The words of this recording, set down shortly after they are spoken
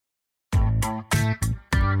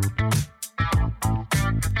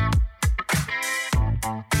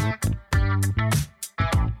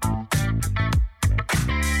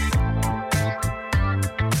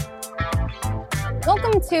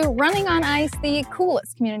to Running on Ice, the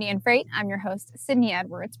coolest community in freight. I'm your host, Sydney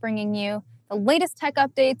Edwards, bringing you the latest tech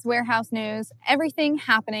updates, warehouse news, everything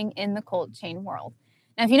happening in the cold chain world.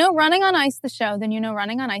 Now, if you know Running on Ice, the show, then you know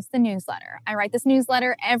Running on Ice, the newsletter. I write this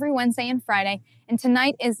newsletter every Wednesday and Friday, and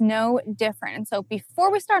tonight is no different. And so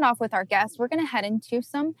before we start off with our guests, we're going to head into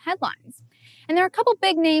some headlines. And there are a couple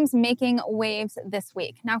big names making waves this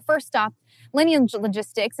week. Now, first up, Lineage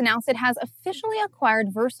Logistics announced it has officially acquired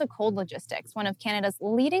VersaCold Logistics, one of Canada's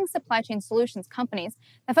leading supply chain solutions companies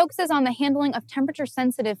that focuses on the handling of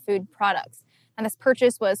temperature-sensitive food products. And this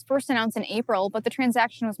purchase was first announced in April, but the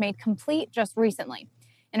transaction was made complete just recently.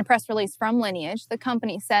 In a press release from Lineage, the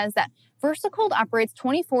company says that VersaCold operates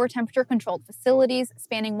 24 temperature-controlled facilities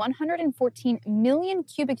spanning 114 million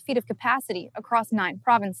cubic feet of capacity across 9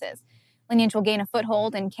 provinces. Lineage will gain a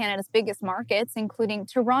foothold in Canada's biggest markets, including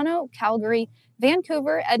Toronto, Calgary,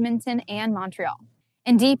 Vancouver, Edmonton, and Montreal.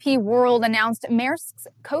 And DP World announced Maersk's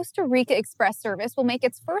Costa Rica Express service will make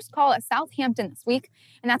its first call at Southampton this week,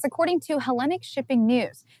 and that's according to Hellenic Shipping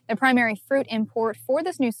News. The primary fruit import for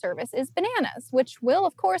this new service is bananas, which will,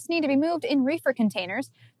 of course, need to be moved in reefer containers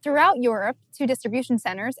throughout Europe to distribution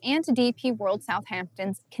centers and to DP World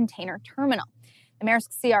Southampton's container terminal. The Maersk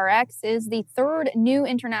CRX is the third new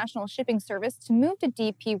international shipping service to move to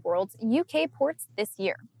DP World's UK ports this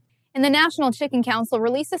year. And the National Chicken Council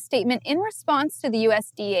released a statement in response to the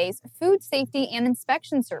USDA's Food Safety and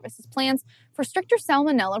Inspection Services plans for stricter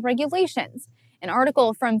salmonella regulations. An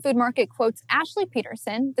article from Food Market quotes Ashley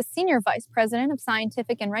Peterson, the Senior Vice President of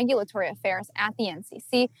Scientific and Regulatory Affairs at the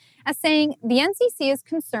NCC, as saying the NCC is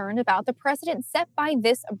concerned about the precedent set by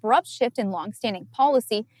this abrupt shift in longstanding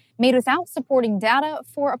policy made without supporting data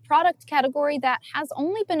for a product category that has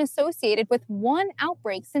only been associated with one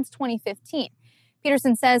outbreak since 2015.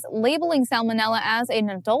 Peterson says labeling salmonella as an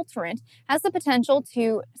adulterant has the potential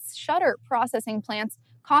to shutter processing plants,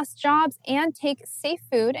 cost jobs, and take safe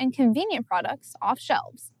food and convenient products off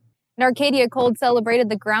shelves. And Arcadia Cold celebrated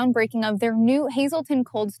the groundbreaking of their new Hazleton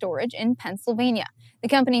cold storage in Pennsylvania. The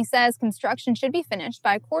company says construction should be finished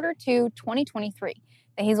by Q2 2023.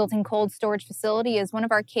 The Hazleton Cold Storage Facility is one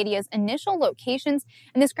of Arcadia's initial locations,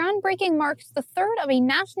 and this groundbreaking marks the third of a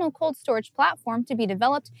national cold storage platform to be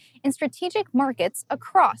developed in strategic markets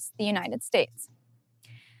across the United States.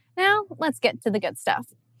 Now, let's get to the good stuff.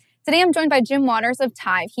 Today, I'm joined by Jim Waters of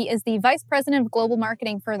Tives. He is the Vice President of Global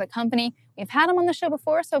Marketing for the company. We've had him on the show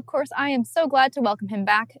before, so of course, I am so glad to welcome him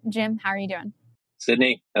back. Jim, how are you doing?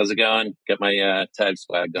 Sydney, how's it going? Got my Tives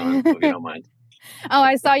swag on, if you don't mind. Oh,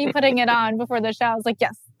 I saw you putting it on before the show. I was like,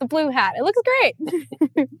 yes, the blue hat. It looks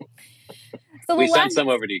great. We sent some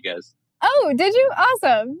over to you guys. Oh, did you?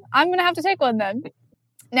 Awesome. I'm going to have to take one then.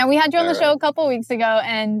 Now, we had you on the show a couple weeks ago,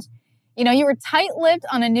 and you were tight-lipped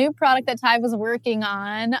on a new product that Tives was working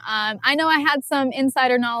on. I know I had some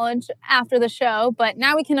insider knowledge after the show, but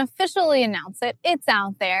now we can officially announce it. It's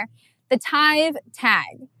out there. The Tives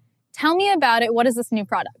Tag. Tell me about it. What is this new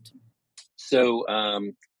product? So,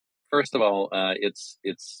 first of all, it's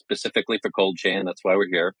specifically for cold chain. That's why we're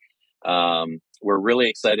here. We're really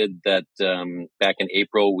excited that back in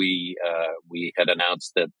April we had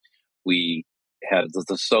announced that we had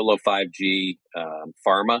the Solo 5G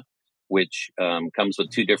Pharma, which comes with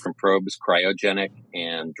 2 different probes, cryogenic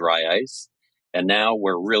and dry ice. And now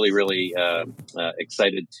we're really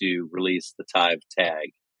excited to release the Tives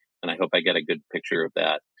Tag, and I hope I get a good picture of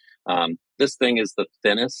that. This thing is the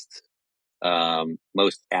thinnest,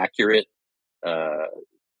 most accurate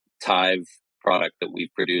Tives product that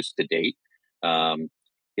we've produced to date.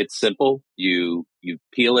 It's simple. You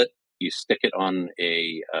peel it, you stick it on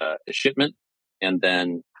a shipment, and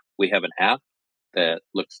then we have an app that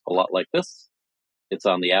looks a lot like this. It's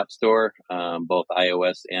on the App Store, both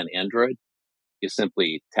iOS and Android. You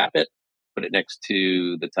simply tap it, put it next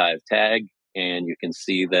to the Tives Tag, and you can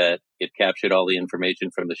see that it captured all the information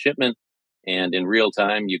from the shipment. And in real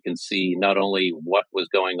time, you can see not only what was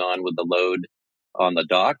going on with the load on the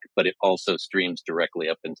dock, but it also streams directly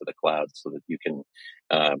up into the cloud so that you can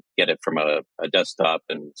get it from a desktop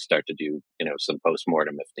and start to do, some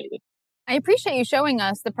postmortem if needed. I appreciate you showing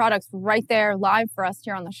us the products right there live for us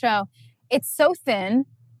here on the show. It's so thin.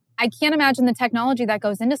 I can't imagine the technology that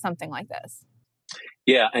goes into something like this.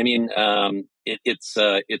 Yeah, I mean, it's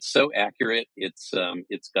so accurate. It's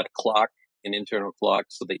got a clock, an internal clock,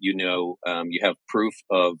 so that you have proof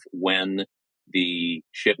of when the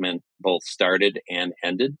shipment both started and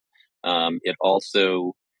ended. It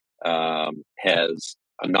also has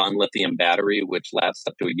a non-lithium battery, which lasts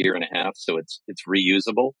up to a year and a half, so it's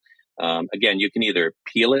reusable. Again, you can either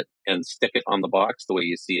peel it and stick it on the box the way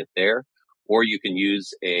you see it there, or you can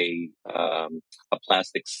use a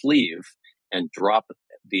plastic sleeve and drop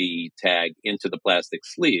the tag into the plastic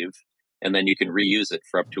sleeve, and then you can reuse it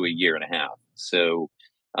for up to a year and a half. So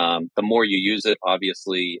the more you use it,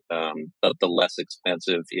 obviously, the less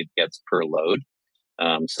expensive it gets per load.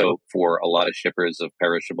 So for a lot of shippers of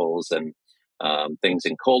perishables and things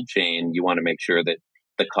in cold chain, you want to make sure that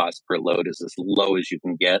the cost per load is as low as you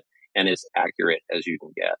can get and as accurate as you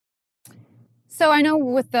can get. So I know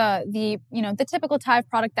with the the typical Tive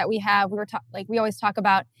product that we have, we always talk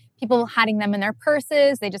about people hiding them in their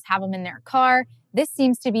purses. They just have them in their car. This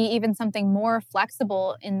seems to be even something more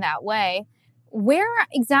flexible in that way. Where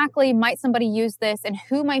exactly might somebody use this, and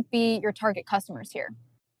who might be your target customers here?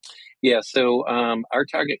 Yeah, so our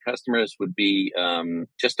target customers would be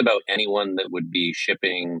just about anyone that would be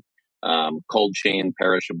shipping cold chain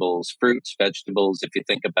perishables, fruits, vegetables. If you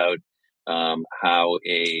think about how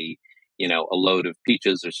a load of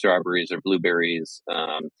peaches or strawberries or blueberries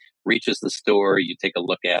reaches the store, you take a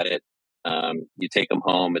look at it, you take them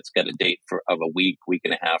home. It's got a date of a week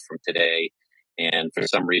and a half from today, and for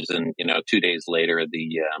some reason, 2 days later,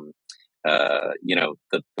 the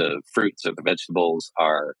fruits or the vegetables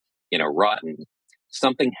are rotten.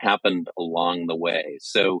 Something happened along the way.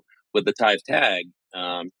 So with the Tive tag,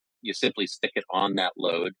 you simply stick it on that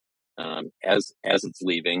load as it's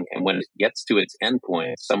leaving, and when it gets to its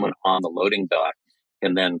endpoint, someone on the loading dock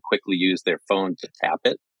can then quickly use their phone to tap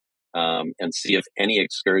it and see if any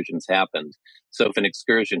excursions happened. So if an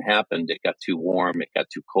excursion happened, it got too warm, it got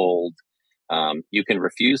too cold, you can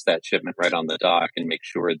refuse that shipment right on the dock and make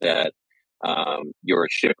sure that your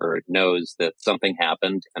shipper knows that something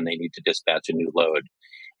happened and they need to dispatch a new load.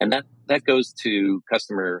 And that goes to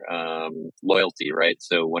customer loyalty, right?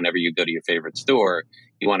 So whenever you go to your favorite store,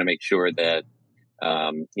 you want to make sure that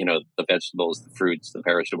the vegetables, the fruits, the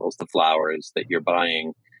perishables, the flowers that you're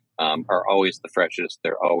buying are always the freshest.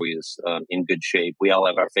 They're always in good shape. We all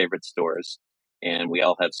have our favorite stores, and we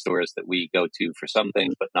all have stores that we go to for some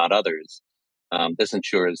things, but not others. This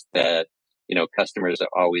ensures that customers are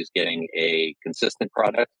always getting a consistent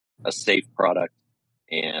product, a safe product,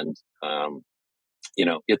 and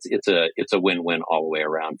it's a win-win all the way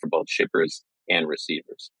around for both shippers and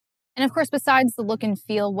receivers. And of course, besides the look and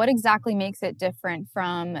feel, what exactly makes it different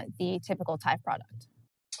from the typical Tive product?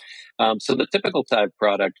 So the typical Tive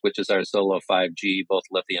product, which is our Solo 5G, both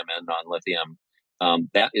lithium and non-lithium,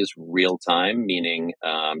 that is real time, meaning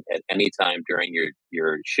at any time during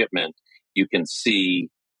your shipment, you can see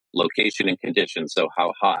location and conditions. So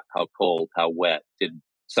how hot, how cold, how wet. Did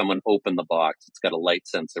someone open the box? It's got a light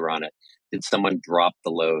sensor on it. Did someone drop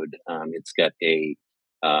the load? It's got a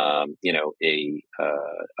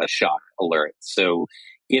shock alert. So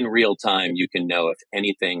in real time, you can know if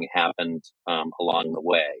anything happened along the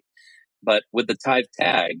way. But with the Tive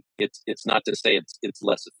tag, it's not to say it's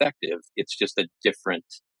less effective. It's just a different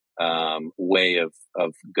way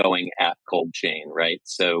of going at cold chain, right?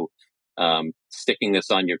 So sticking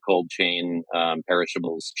this on your cold chain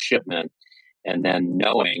perishables shipment, and then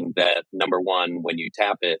knowing that number one, when you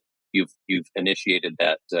tap it, you've initiated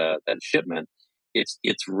that shipment.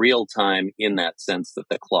 It's real time in that sense that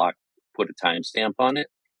the clock put a timestamp on it,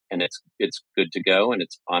 and it's good to go, and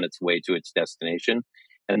it's on its way to its destination.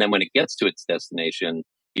 And then when it gets to its destination,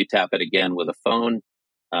 you tap it again with a phone.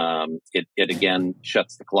 It again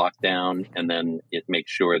shuts the clock down, and then it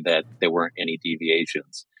makes sure that there weren't any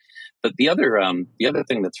deviations. But the other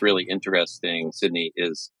thing that's really interesting, Sydney,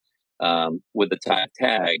 is with the Tive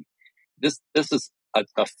tag, this is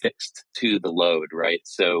affixed to the load, right?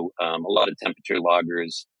 So a lot of temperature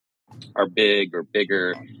loggers are big or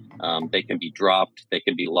bigger. They can be dropped. They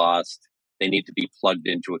can be lost. They need to be plugged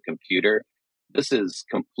into a computer. This is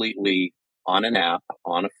completely on an app,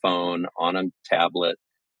 on a phone, on a tablet.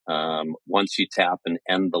 Once you tap and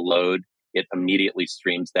end the load, it immediately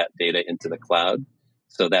streams that data into the cloud.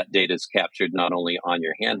 So that data is captured not only on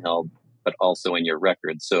your handheld, but also in your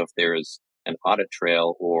records. So if there's an audit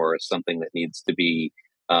trail or something that needs to be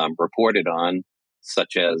reported on,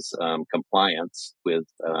 such as compliance with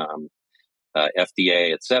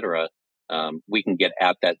FDA, et cetera, we can get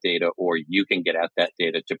at that data, or you can get at that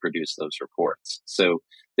data to produce those reports. So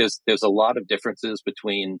there's a lot of differences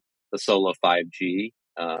between the Solo 5G,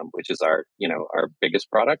 which is our biggest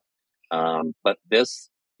product, but this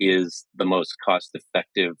is the most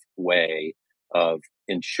cost-effective way of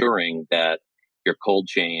ensuring that your cold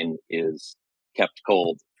chain is kept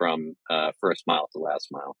cold from first mile to last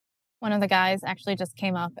mile. One of the guys actually just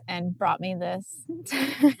came up and brought me this.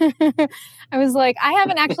 I was like, I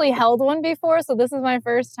haven't actually held one before, so this is my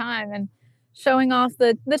first time. And showing off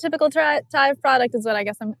the typical Tive product is what I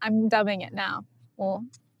guess I'm dubbing it now. We'll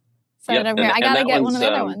set it over here. I got to get one of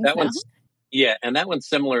the other ones now. Yeah, and that one's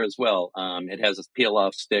similar as well. It has a peel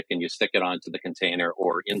off stick, and you stick it onto the container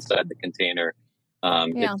or inside the container.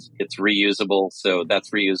 Yeah. It's reusable, so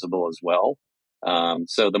that's reusable as well.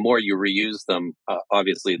 So the more you reuse them,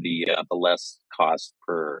 obviously the less cost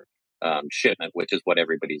per shipment, which is what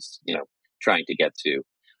everybody's trying to get to.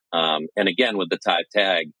 And again, with the Tive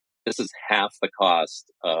tag, this is half the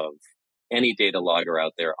cost of any data logger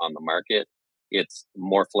out there on the market. It's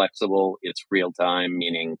more flexible. It's real time,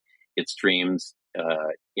 meaning it streams.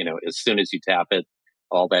 As soon as you tap it,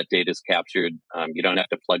 all that data is captured. You don't have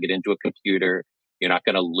to plug it into a computer. You're not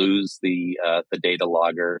going to lose the data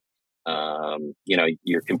logger.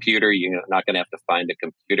 Your computer. You're not going to have to find a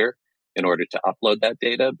computer in order to upload that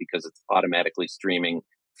data because it's automatically streaming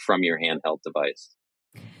from your handheld device.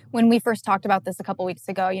 When we first talked about this a couple weeks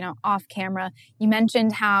ago, off camera, you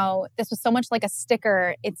mentioned how this was so much like a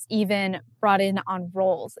sticker, it's even brought in on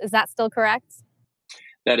rolls. Is that still correct?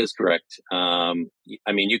 That is correct. You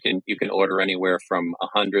can order anywhere from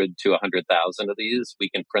 100 to 100,000 of these. We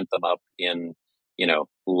can print them up in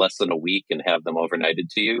less than a week and have them overnighted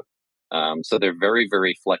to you. So they're very,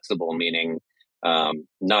 very flexible, meaning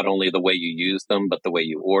not only the way you use them, but the way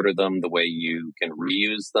you order them, the way you can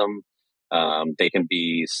reuse them. They can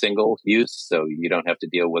be single use, so you don't have to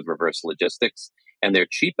deal with reverse logistics, and they're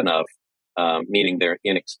cheap enough, meaning they're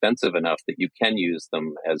inexpensive enough that you can use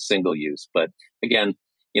them as single use. But again,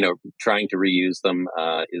 trying to reuse them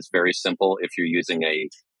is very simple if you're using a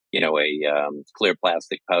clear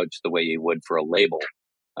plastic pouch the way you would for a label,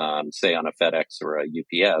 say on a FedEx or a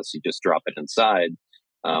UPS. You just drop it inside.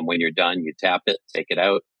 When you're done, you tap it, take it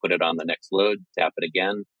out, put it on the next load, tap it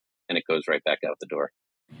again, and it goes right back out the door.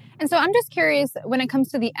 And so I'm just curious when it comes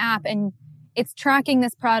to the app and it's tracking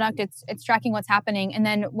this product, it's tracking what's happening. And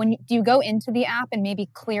then do you go into the app and maybe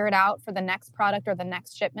clear it out for the next product or the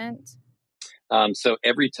next shipment? So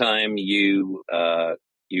every time you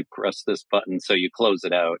press this button, so you close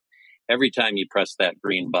it out, every time you press that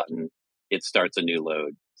green button, it starts a new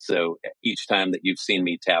load. So each time that you've seen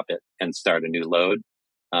me tap it and start a new load,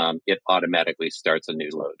 it automatically starts a new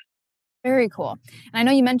load. Very cool. And I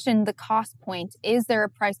know you mentioned the cost point. Is there a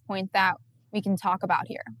price point that we can talk about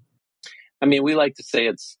here? I mean, we like to say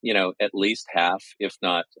it's, at least half, if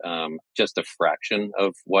not just a fraction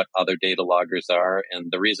of what other data loggers are.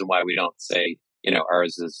 And the reason why we don't say,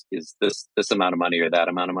 ours is this amount of money or that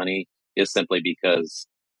amount of money is simply because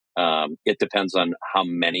it depends on how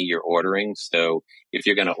many you're ordering. So if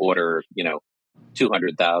you're going to order,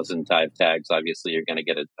 200,000 Tive tags, obviously you're going to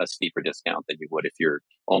get a steeper discount than you would if you're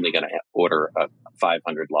only going to order a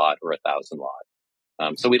 500 lot or 1,000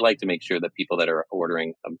 lot. So we like to make sure that people that are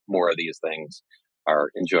ordering more of these things are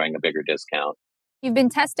enjoying a bigger discount. You've been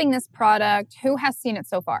testing this product. Who has seen it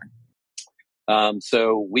so far?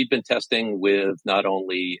 So we've been testing with not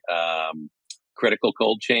only critical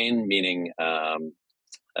cold chain, meaning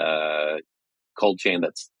cold chain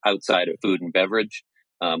that's outside of food and beverage,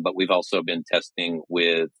 but we've also been testing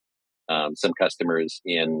with some customers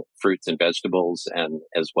in fruits and vegetables and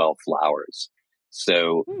as well flowers.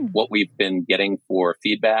 So what we've been getting for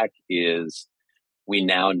feedback is we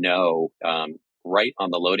now know right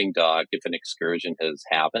on the loading dock if an excursion has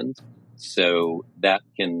happened. So that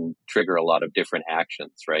can trigger a lot of different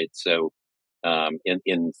actions, right? So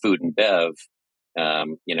in food and bev, I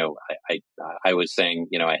was saying,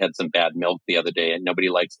 I had some bad milk the other day, and nobody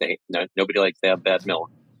likes to have bad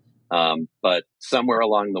milk. But somewhere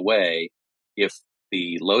along the way, if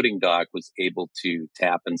the loading dock was able to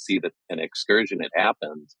tap and see that an excursion had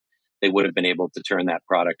happened, they would have been able to turn that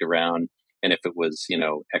product around. And if it was,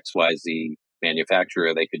 XYZ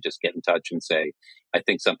manufacturer, they could just get in touch and say, I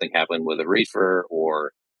think something happened with a reefer,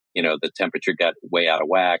 or, the temperature got way out of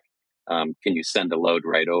whack. Can you send a load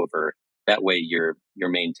right over? That way you're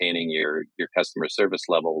maintaining your customer service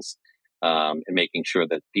levels, and making sure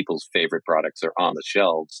that people's favorite products are on the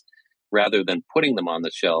shelves, rather than putting them on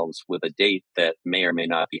the shelves with a date that may or may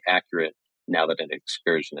not be accurate now that an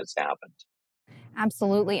excursion has happened.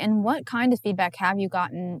 Absolutely. And what kind of feedback have you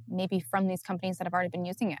gotten maybe from these companies that have already been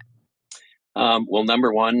using it? Well,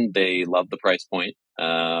 number one, they love the price point.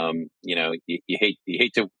 You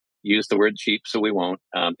hate to use the word cheap, so we won't.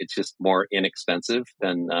 It's just more inexpensive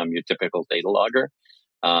than your typical data logger,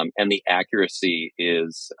 and the accuracy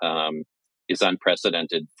is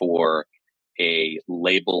unprecedented for a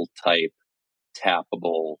label type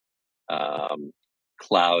tappable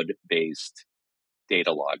cloud-based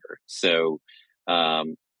data logger. So,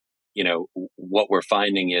 what we're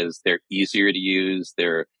finding is they're easier to use,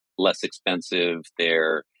 they're less expensive,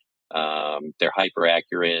 they're hyper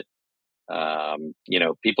accurate.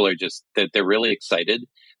 People are they're really excited.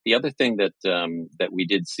 The other thing that we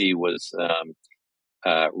did see was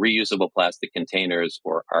reusable plastic containers,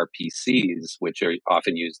 or RPCs, which are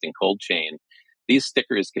often used in cold chain. These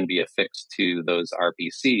stickers can be affixed to those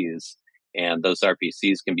RPCs, and those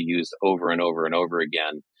RPCs can be used over and over and over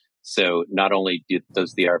again. So not only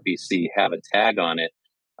does the RPC have a tag on it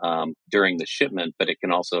during the shipment, but it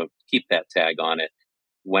can also keep that tag on it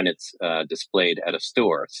when it's displayed at a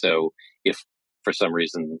store. So if for some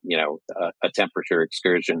reason, a temperature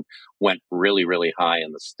excursion went really, really high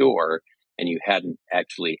in the store and you hadn't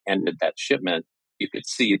actually ended that shipment, you could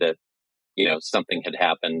see that, something had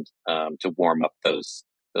happened to warm up those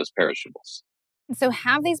perishables. So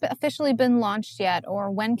have these officially been launched yet, or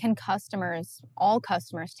when can all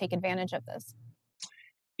customers, take advantage of this?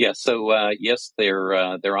 Yeah, so yes, they're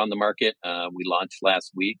on the market. We launched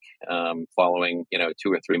last week, following 2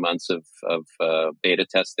 or 3 months of beta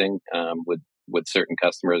testing with certain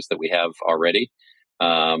customers that we have already.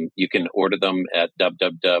 You can order them at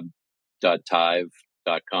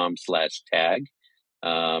www.tive.com/tag,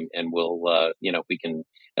 and we can,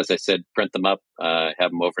 as I said, print them up,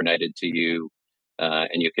 have them overnighted to you,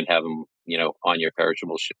 and you can have them on your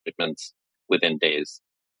perishable shipments within days.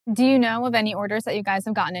 Do you know of any orders that you guys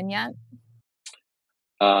have gotten in yet?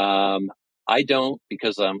 I don't,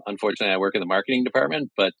 because unfortunately I work in the marketing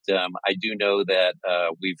department, but I do know that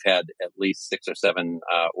we've had at least 6 or 7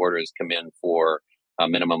 orders come in for a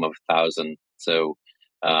minimum of 1,000. So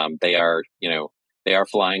they are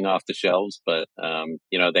flying off the shelves, but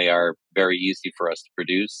they are very easy for us to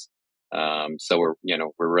produce. So we're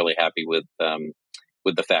really happy with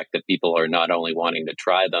the fact that people are not only wanting to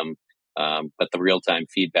try them, but the real time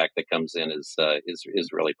feedback that comes in is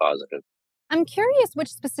really positive. I'm curious which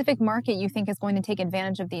specific market you think is going to take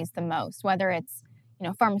advantage of these the most, whether it's,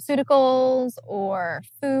 pharmaceuticals or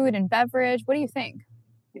food and beverage. What do you think?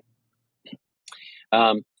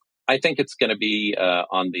 I think it's going to be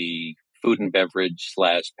on the food and beverage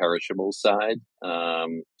 / perishable side,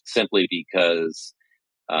 simply because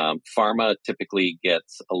pharma typically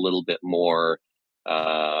gets a little bit more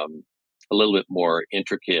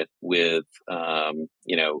intricate with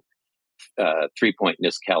 3-point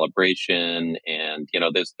miscalibration, and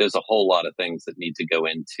there's a whole lot of things that need to go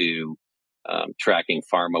into tracking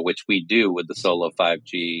pharma, which we do with the Solo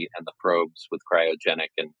 5G and the probes with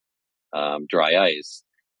cryogenic and dry ice.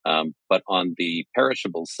 But on the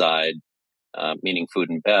perishable side, meaning food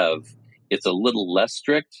and bev, it's a little less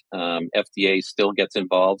strict. FDA still gets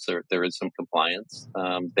involved, so there is some compliance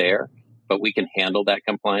there, but we can handle that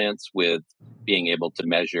compliance with being able to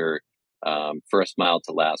measure first mile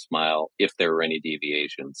to last mile if there are any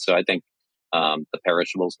deviations. So I think the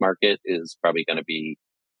perishables market is probably going to be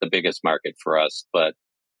the biggest market for us, but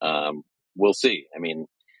we'll see. I mean,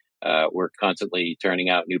 we're constantly turning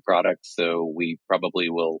out new products, so we probably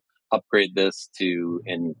will upgrade this to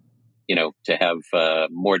have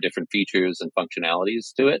more different features and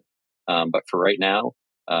functionalities to it. But for right now,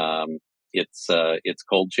 it's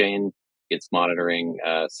cold chain. It's monitoring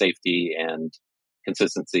safety and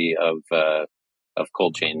consistency of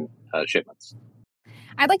cold chain shipments.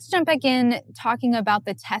 I'd like to jump back in talking about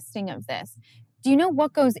the testing of this. Do you know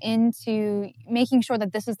what goes into making sure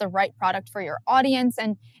that this is the right product for your audience,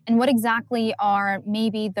 and what exactly are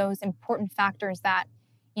maybe those important factors that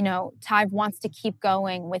Tive wants to keep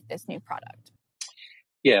going with this new product?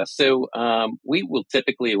 Yeah, so we will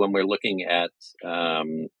typically, when we're looking at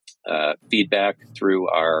feedback through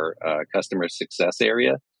our customer success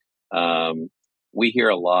area, we hear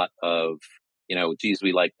a lot of, geez,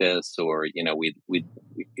 we like this, or,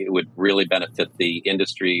 it would really benefit the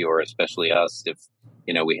industry, or especially us, if,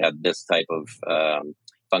 we had this type of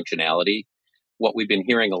functionality. What we've been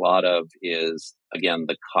hearing a lot of is, again,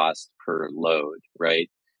 the cost per load, right?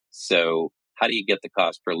 So how do you get the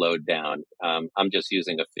cost per load down? I'm just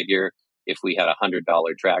using a figure. If we had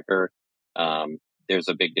 $100 tracker, there's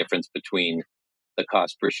a big difference between the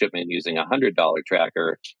cost per shipment using a $100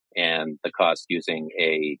 tracker and the cost using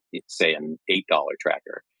say an $8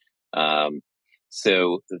 tracker.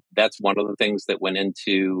 So that's one of the things that went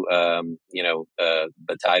into,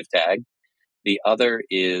 the Tive tag. The other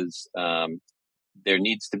is, there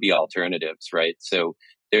needs to be alternatives, right? So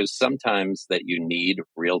there's sometimes that you need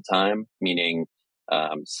real time, meaning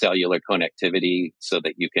cellular connectivity, so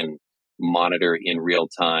that you can monitor in real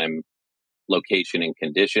time location and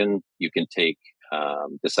condition. You can take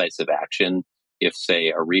decisive action. If, say,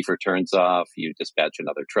 a reefer turns off, you dispatch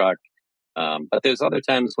another truck. But there's other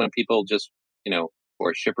times when people just,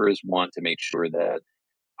 or shippers want to make sure that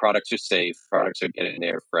products are safe, products are getting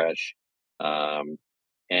there fresh.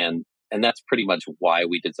 And that's pretty much why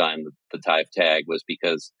we designed the Tive tag, was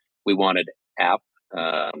because we wanted app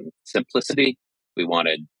simplicity. We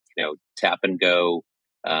wanted, tap and go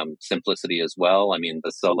simplicity as well. I mean,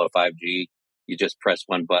 the Solo 5G, you just press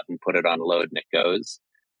one button, put it on load, and it goes.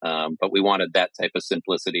 But we wanted that type of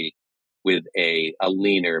simplicity with a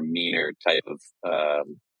leaner, meaner type of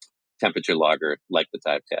temperature logger like the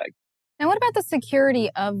Tive tag. Now, what about the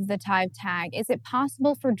security of the Tive tag? Is it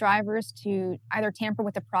possible for drivers to either tamper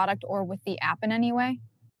with the product or with the app in any way?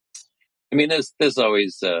 I mean, there's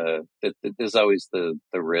always the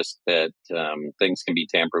risk that things can be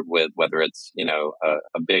tampered with, whether it's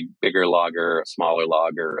a bigger logger, a smaller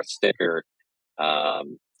logger, a sticker.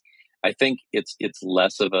 I think it's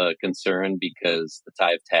less of a concern because the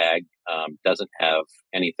Tive tag doesn't have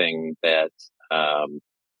anything that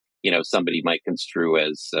somebody might construe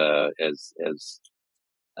as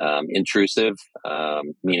intrusive,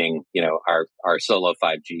 meaning, our Solo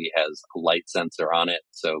 5G has a light sensor on it.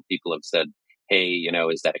 So people have said, hey,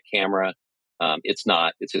 is that a camera? It's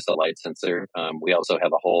not, it's just a light sensor. We also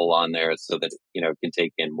have a hole on there so that, it can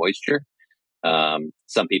take in moisture.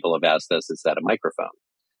 Some people have asked us, is that a microphone?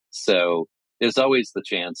 So there's always the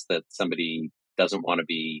chance that somebody doesn't want to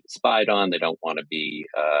be spied on. They don't want to be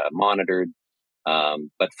monitored.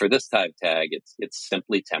 But for this Tive tag, it's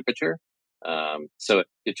simply temperature. So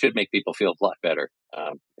it should make people feel a lot better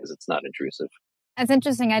because it's not intrusive. That's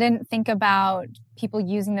interesting. I didn't think about people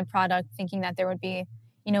using the product thinking that there would be,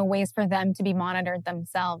 ways for them to be monitored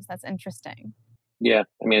themselves. That's interesting. Yeah.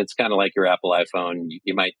 I mean, it's kind of like your Apple iPhone.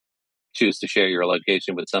 You might choose to share your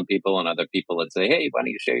location with some people and other people that say, hey, why don't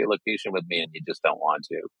you share your location with me? And you just don't want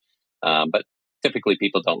to. But typically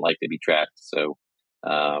people don't like to be tracked. So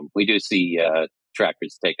we do see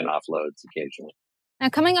trackers taking off loads occasionally. Now,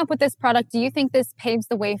 coming up with this product, do you think this paves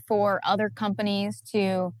the way for other companies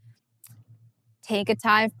to take a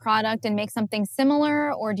Tive product and make something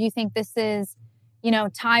similar? Or do you think this is,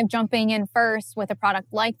 Tive jumping in first with a product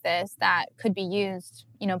like this that could be used,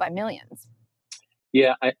 by millions?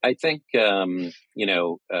 Yeah, I think,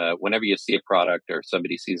 whenever you see a product or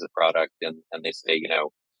somebody sees a product and they say,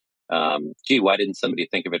 gee, why didn't somebody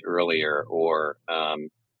think of it earlier? Or, why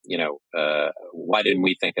didn't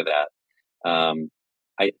we think of that?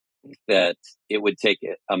 I think that it would take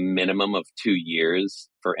a minimum of 2 years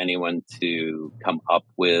for anyone to come up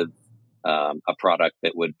with a product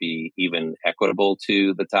that would be even equitable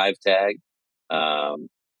to the Tive tag.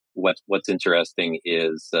 What's interesting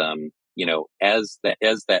is, as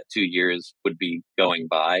that 2 years would be going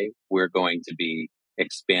by, we're going to be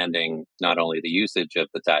expanding not only the usage of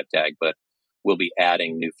the Tive tag, but we'll be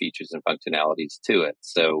adding new features and functionalities to it.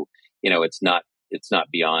 So, it's not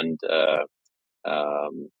beyond,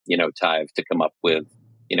 Tive to come up with,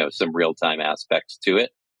 some real time aspects to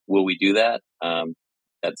it. Will we do that?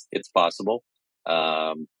 It's possible.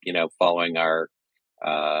 Following our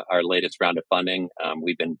latest round of funding,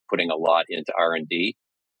 we've been putting a lot into R&D,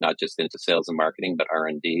 not just into sales and marketing, but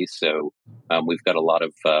R&D. So we've got a lot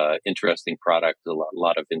of interesting product, a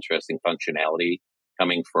lot of interesting functionality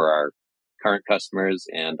coming for our current customers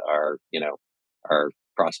and our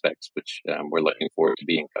prospects, which we're looking forward to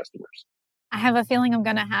being customers. I have a feeling I'm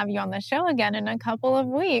going to have you on the show again in a couple of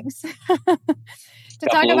weeks to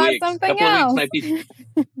talk about something else.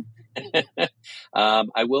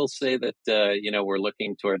 I will say that we're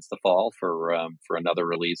looking towards the fall for another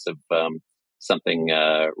release of something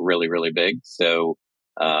really, really big. So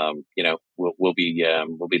we'll be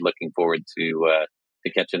looking forward to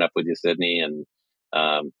catching up with you, Sydney.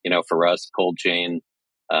 And for us, cold chain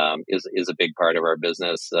is a big part of our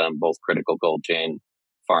business, both critical cold chain,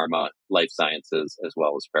 pharma, life sciences, as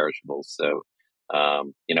well as perishables. So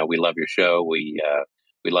we love your show. We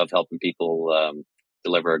love helping people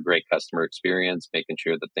deliver a great customer experience, making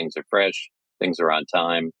sure that things are fresh, things are on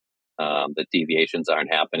time, that deviations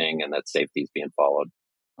aren't happening, and that safety is being followed.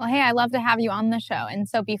 Well, hey, I'd love to have you on the show. And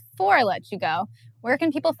so before I let you go, where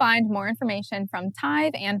can people find more information from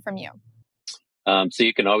Tive and from you? So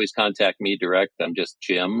you can always contact me direct. I'm just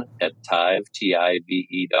Jim at Tive,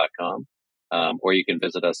 Tive.com. Or you can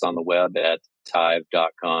visit us on the web at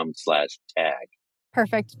tive.com/tag.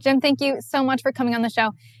 Perfect. Jim, thank you so much for coming on the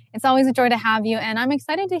show. It's always a joy to have you. And I'm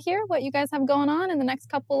excited to hear what you guys have going on in the next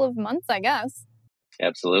couple of months, I guess.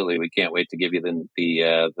 Absolutely. We can't wait to give you the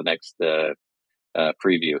next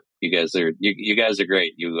preview. You guys are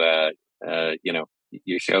great. Your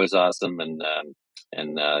show is awesome, and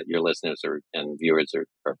your listeners and viewers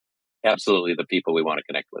are absolutely the people we want to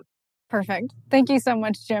connect with. Perfect. Thank you so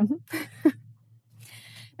much, Jim.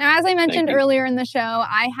 Now, as I mentioned earlier in the show,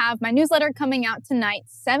 I have my newsletter coming out tonight,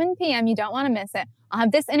 7 p.m. You don't want to miss it. I'll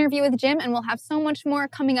have this interview with Jim, and we'll have so much more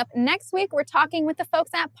coming up next week. We're talking with the folks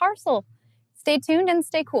at Parcel. Stay tuned and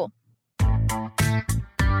stay cool.